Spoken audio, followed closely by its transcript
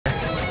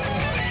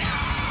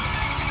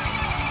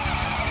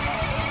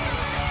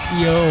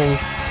Yo,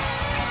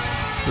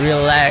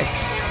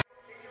 relax.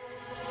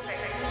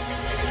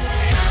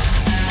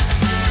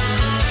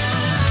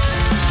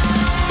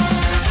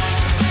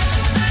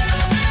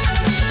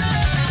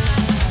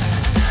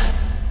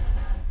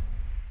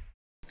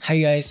 Hi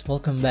guys,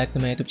 welcome back to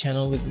my YouTube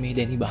channel with me,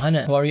 Denny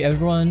Bahana. How are you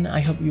everyone? I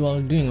hope you all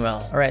are doing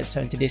well. Alright,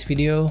 so in today's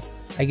video,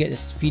 I get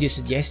this video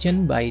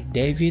suggestion by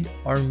David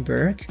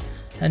Ornberg.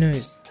 I know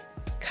it's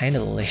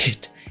kinda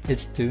late.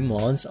 It's 2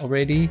 months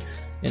already,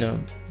 you know,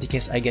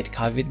 because I get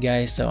COVID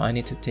guys, so I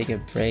need to take a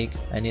break.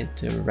 I need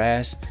to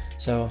rest.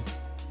 So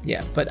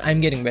yeah, but I'm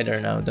getting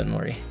better now, don't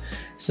worry.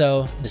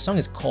 So the song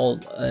is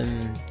called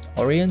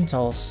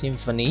Oriental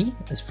Symphony.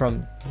 It's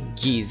from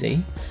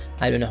GYZE.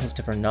 I don't know how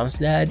to pronounce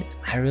that.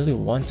 I really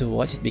want to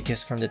watch it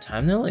because from the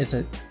thumbnail it's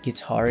a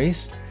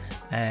guitarist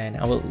and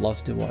I would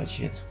love to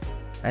watch it.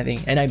 I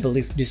think, and I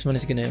believe this one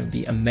is gonna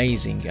be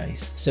amazing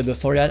guys. So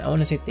before that, I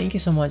want to say thank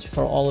you so much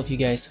for all of you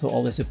guys who are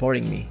always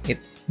supporting me. It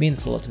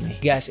means a lot to me.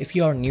 Guys, if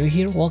you are new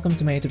here, welcome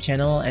to my YouTube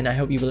channel and I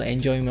hope you will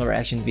enjoy my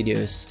reaction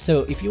videos.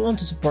 So if you want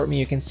to support me,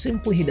 you can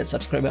simply hit that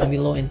subscribe button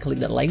below and click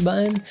that like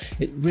button.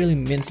 It really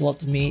means a lot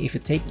to me if you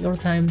take your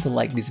time to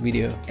like this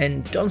video.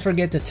 And don't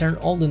forget to turn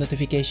all the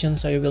notifications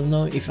so you will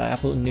know if I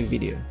upload a new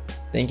video.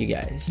 Thank you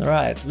guys.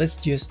 Alright, let's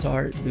just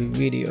start the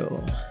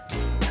video.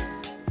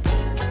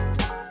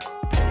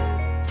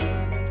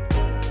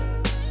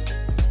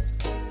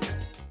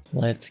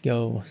 Let's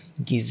go,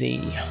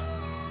 GYZE.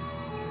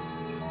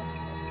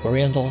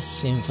 Oriental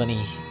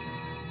Symphony.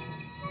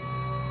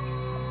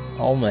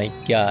 Oh my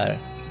god,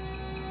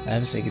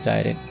 I'm so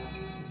excited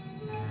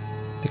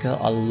because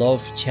I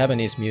love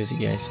Japanese music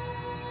guys.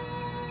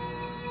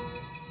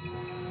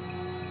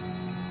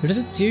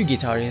 There's 2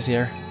 guitarists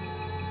here.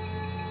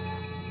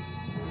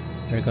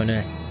 We're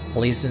gonna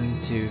listen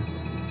to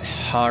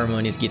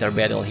harmonious guitar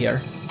battle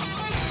here.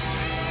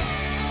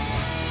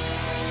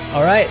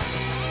 Alright.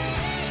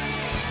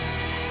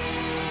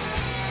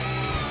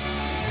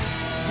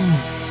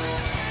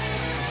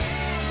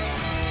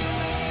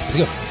 Let's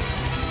go.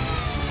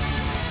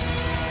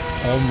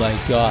 Oh my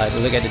god,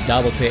 look at the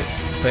double pick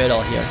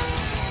pedal here.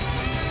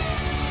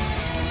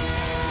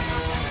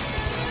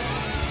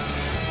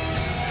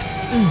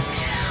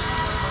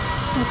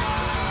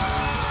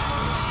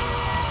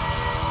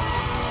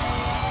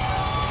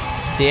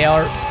 They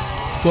are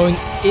going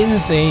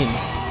insane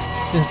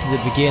since the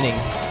beginning.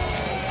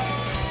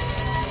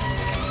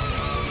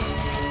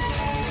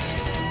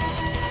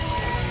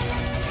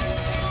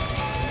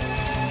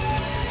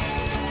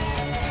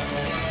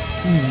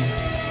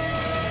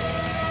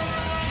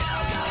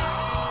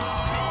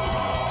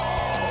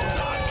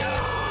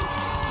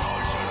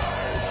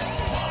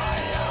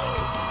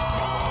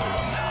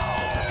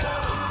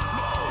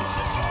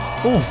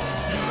 Oh.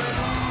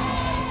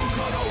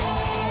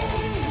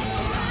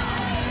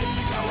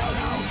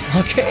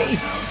 Okay.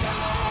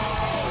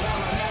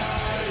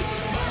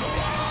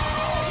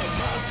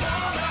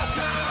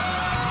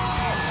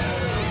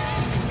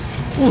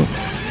 Ooh.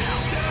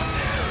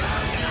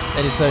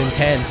 That is so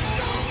intense.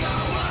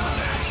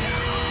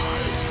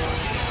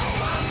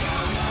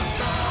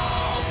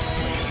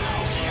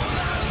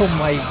 Oh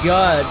my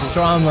god, the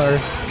drummer.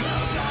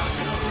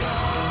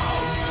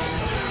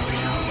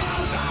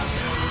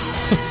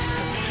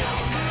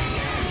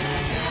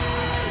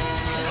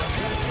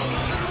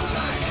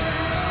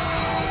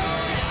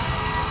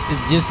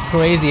 It's just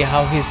crazy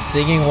how he's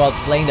singing while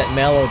playing that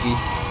melody.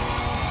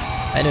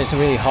 I know it's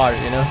really hard,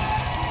 you know.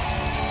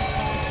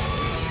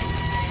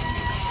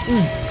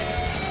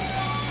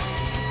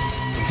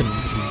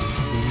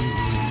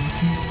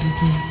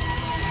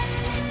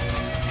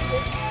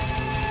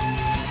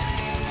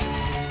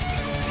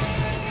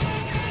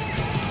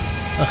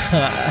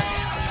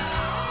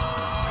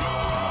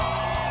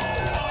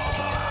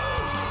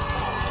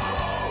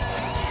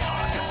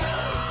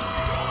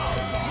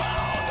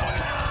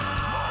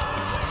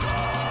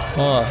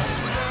 Oh.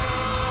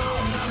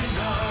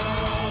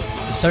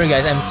 I'm sorry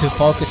guys, I'm too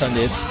focused on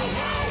this.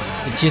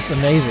 It's just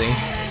amazing.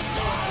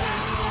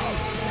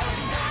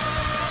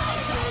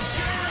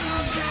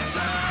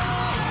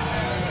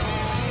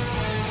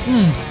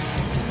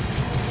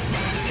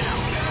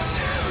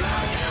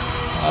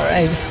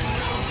 Alright.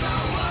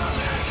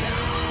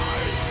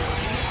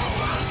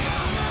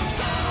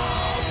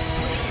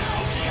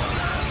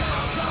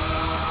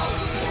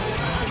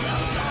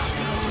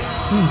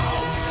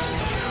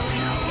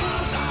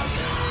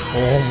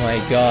 Oh my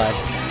god.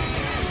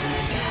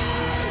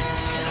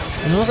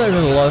 And also I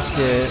really love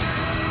the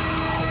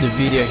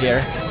video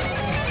here.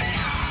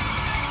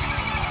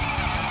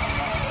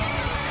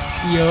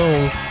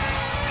 Yo,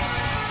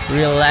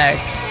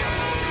 relax.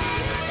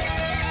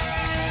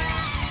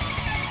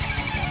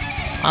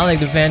 I like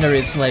the Fender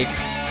is like,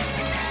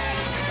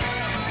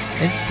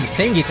 it's the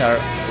same guitar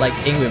like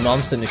Yngwie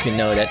Malmsteen if you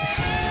know that.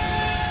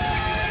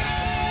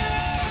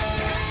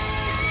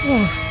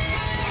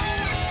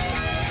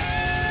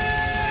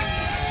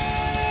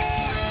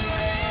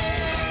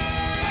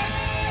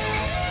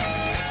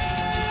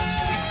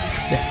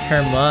 The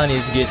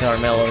harmonious guitar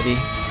melody,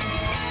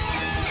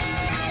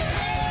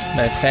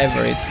 my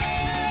favorite.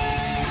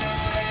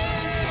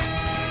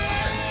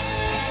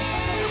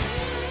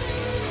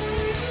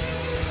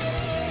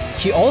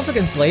 He also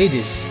can play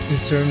this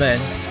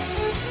instrument.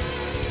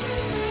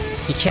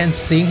 He can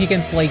sing, he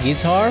can play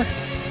guitar.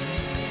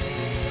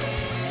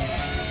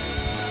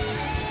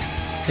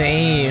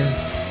 Damn.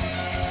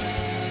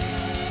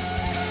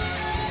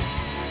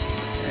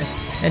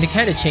 And it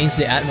kind of changed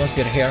the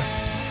atmosphere here.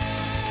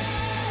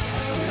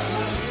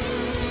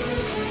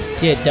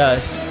 Yeah, it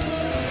does.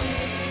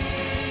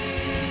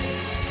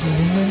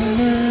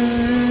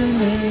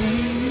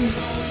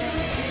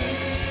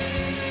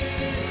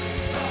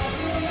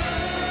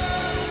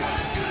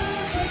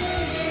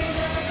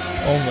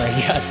 Oh my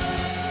god.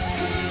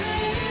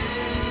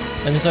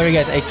 I'm sorry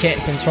guys, I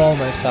can't control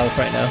myself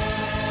right now.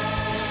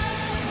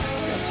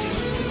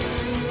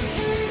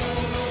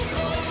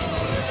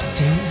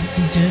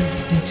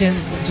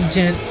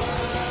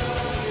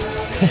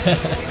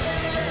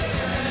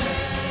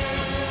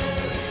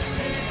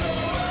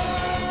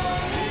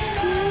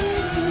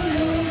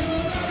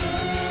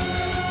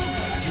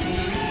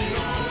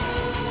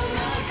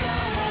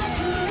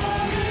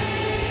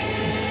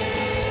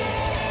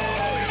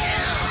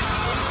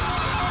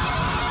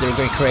 They're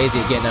going crazy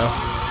again now.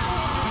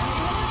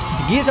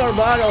 The guitar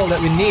battle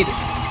that we need.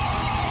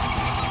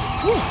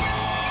 Woo.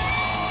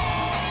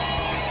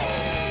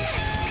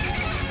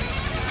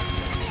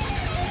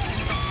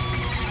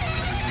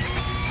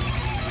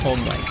 Oh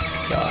my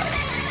god.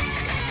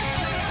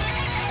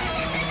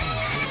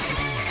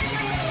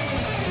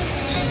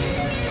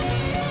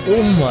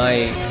 Oh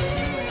my.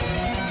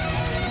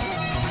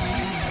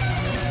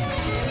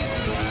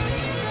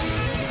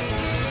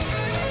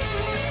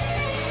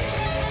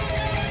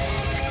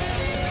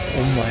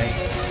 Oh my.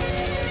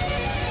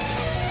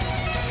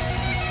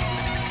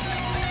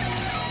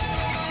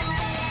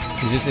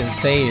 This is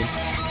insane.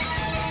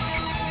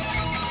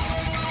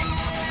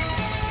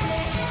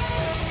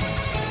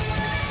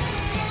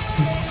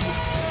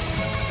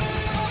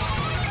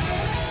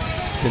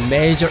 The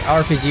major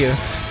RPG.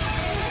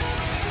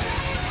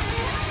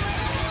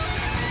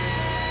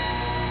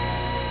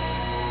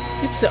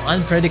 It's so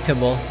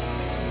unpredictable.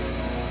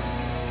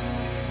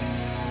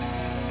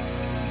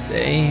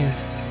 Damn.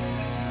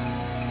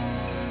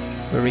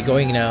 Where are we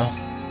going now?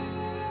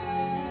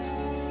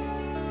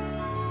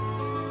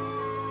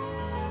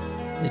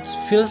 It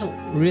feels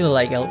really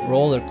like a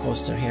roller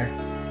coaster here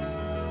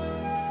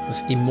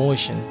with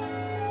emotion.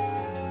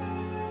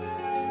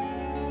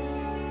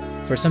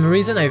 For some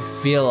reason I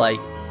feel like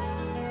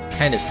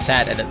kind of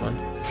sad at that one.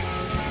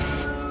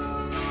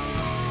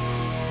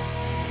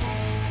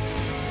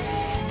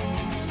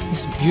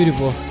 It's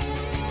beautiful.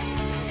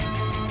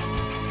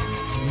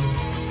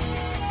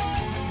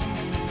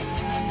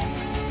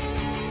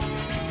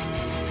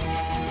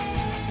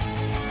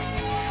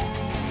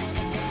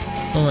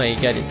 Oh my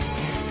god,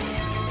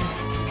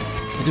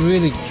 it's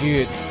really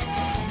good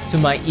to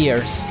my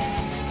ears.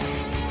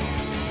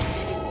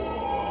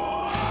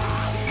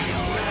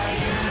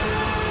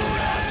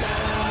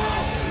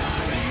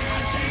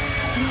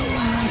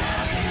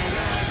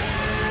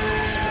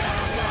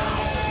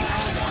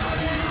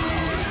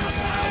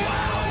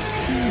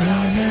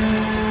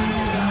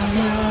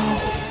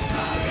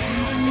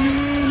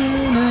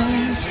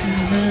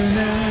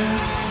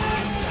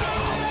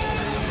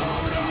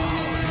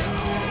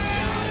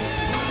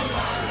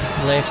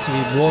 Life to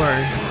be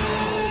born.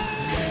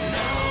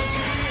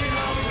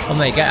 Oh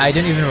my god, I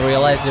didn't even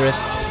realize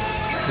there's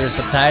a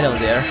subtitle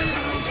there.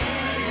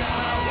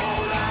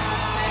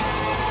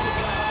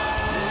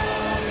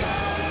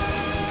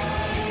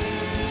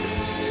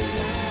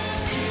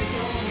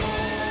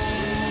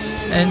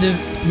 And the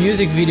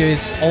music video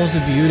is also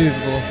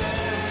beautiful.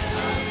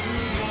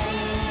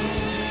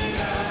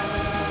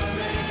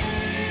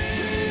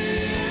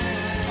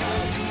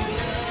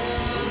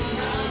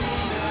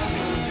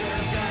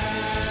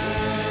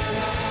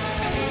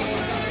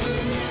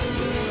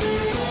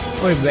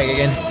 We're back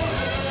again.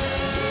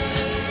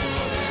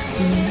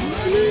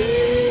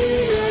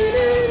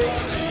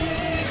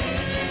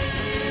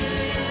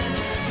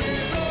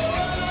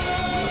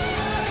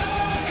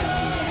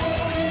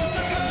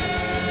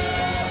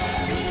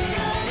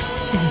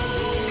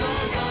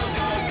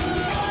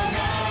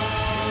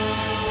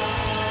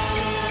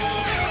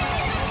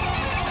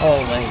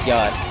 Oh my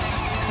god.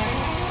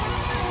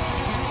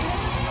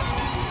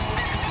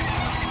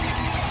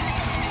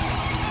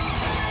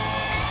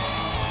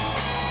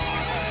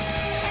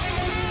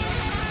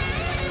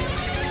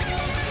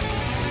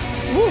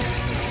 Woo.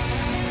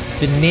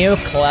 The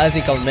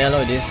neoclassical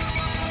melodies.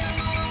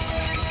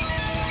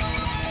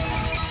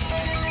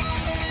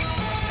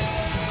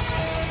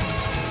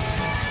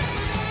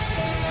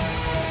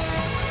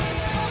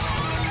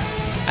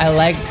 I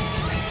like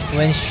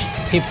when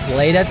he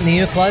played that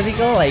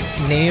neoclassical, like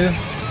neo.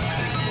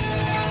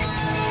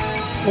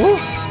 Ooh.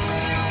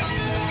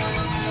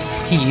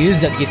 He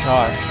used that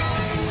guitar.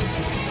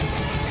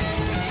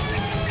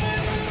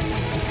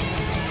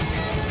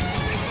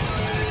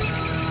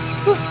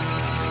 Woo.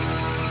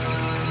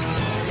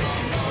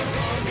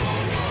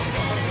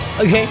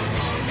 Okay.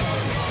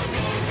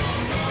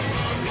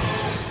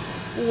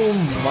 Oh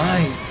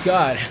my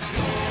god.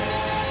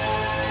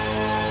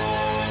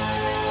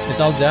 It's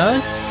all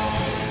done?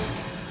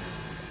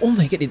 Oh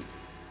my god,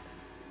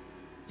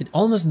 it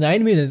almost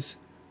 9 minutes.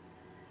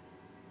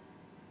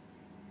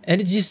 And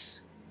it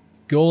just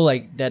go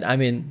like that. I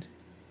mean,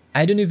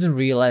 I don't even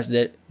realize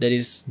that that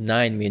is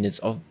 9 minutes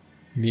of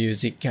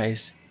music,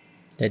 guys.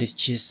 That is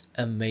just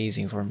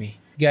amazing for me.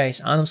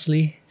 Guys,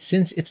 honestly,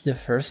 since it's the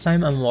first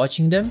time I'm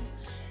watching them,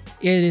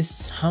 it is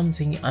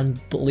something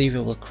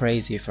unbelievable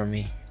crazy for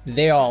me.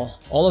 They all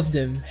of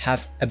them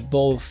have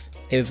above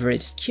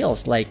average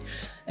skills. Like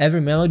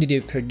every melody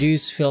they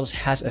produce feels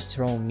has a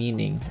strong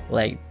meaning.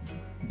 Like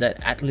that,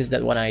 at least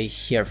that what I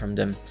hear from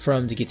them,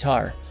 from the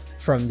guitar,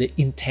 from the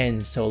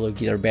intense solo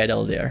guitar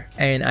battle there.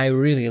 And I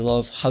really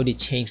love how they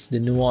change the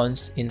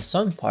nuance in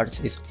some parts.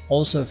 It's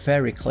also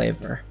very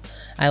clever.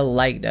 I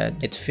like that.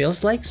 It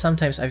feels like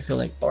sometimes I feel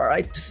like,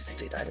 alright,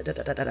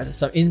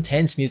 some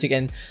intense music,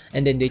 and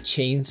then they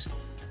change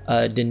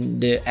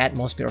the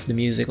atmosphere of the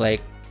music,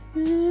 like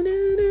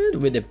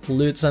with the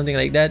flute, something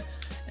like that.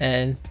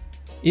 And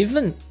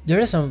even there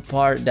is some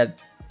part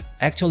that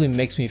actually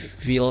makes me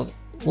feel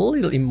a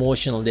little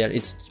emotional there.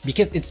 It's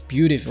because it's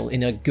beautiful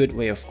in a good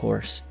way, of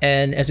course.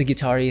 And as a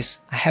guitarist,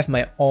 I have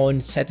my own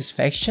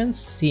satisfaction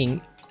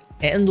seeing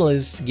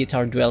endless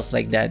guitar duels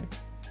like that.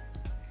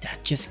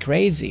 That's just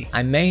crazy.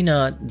 I may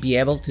not be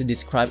able to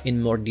describe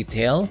in more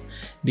detail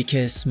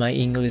because my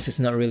English is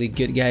not really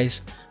good,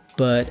 guys,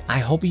 but I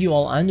hope you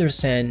all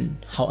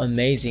understand how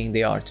amazing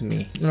they are to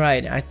me.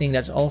 Right, I think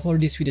that's all for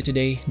this video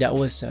today. That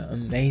was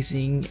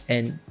amazing,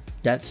 and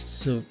that's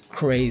so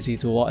crazy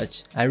to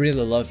watch. I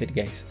really love it,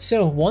 guys.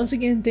 So once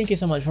again, thank you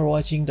so much for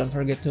watching. Don't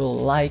forget to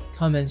like,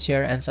 comment,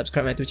 share, and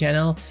subscribe my YouTube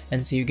channel,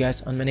 and see you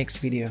guys on my next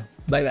video.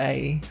 Bye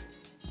bye.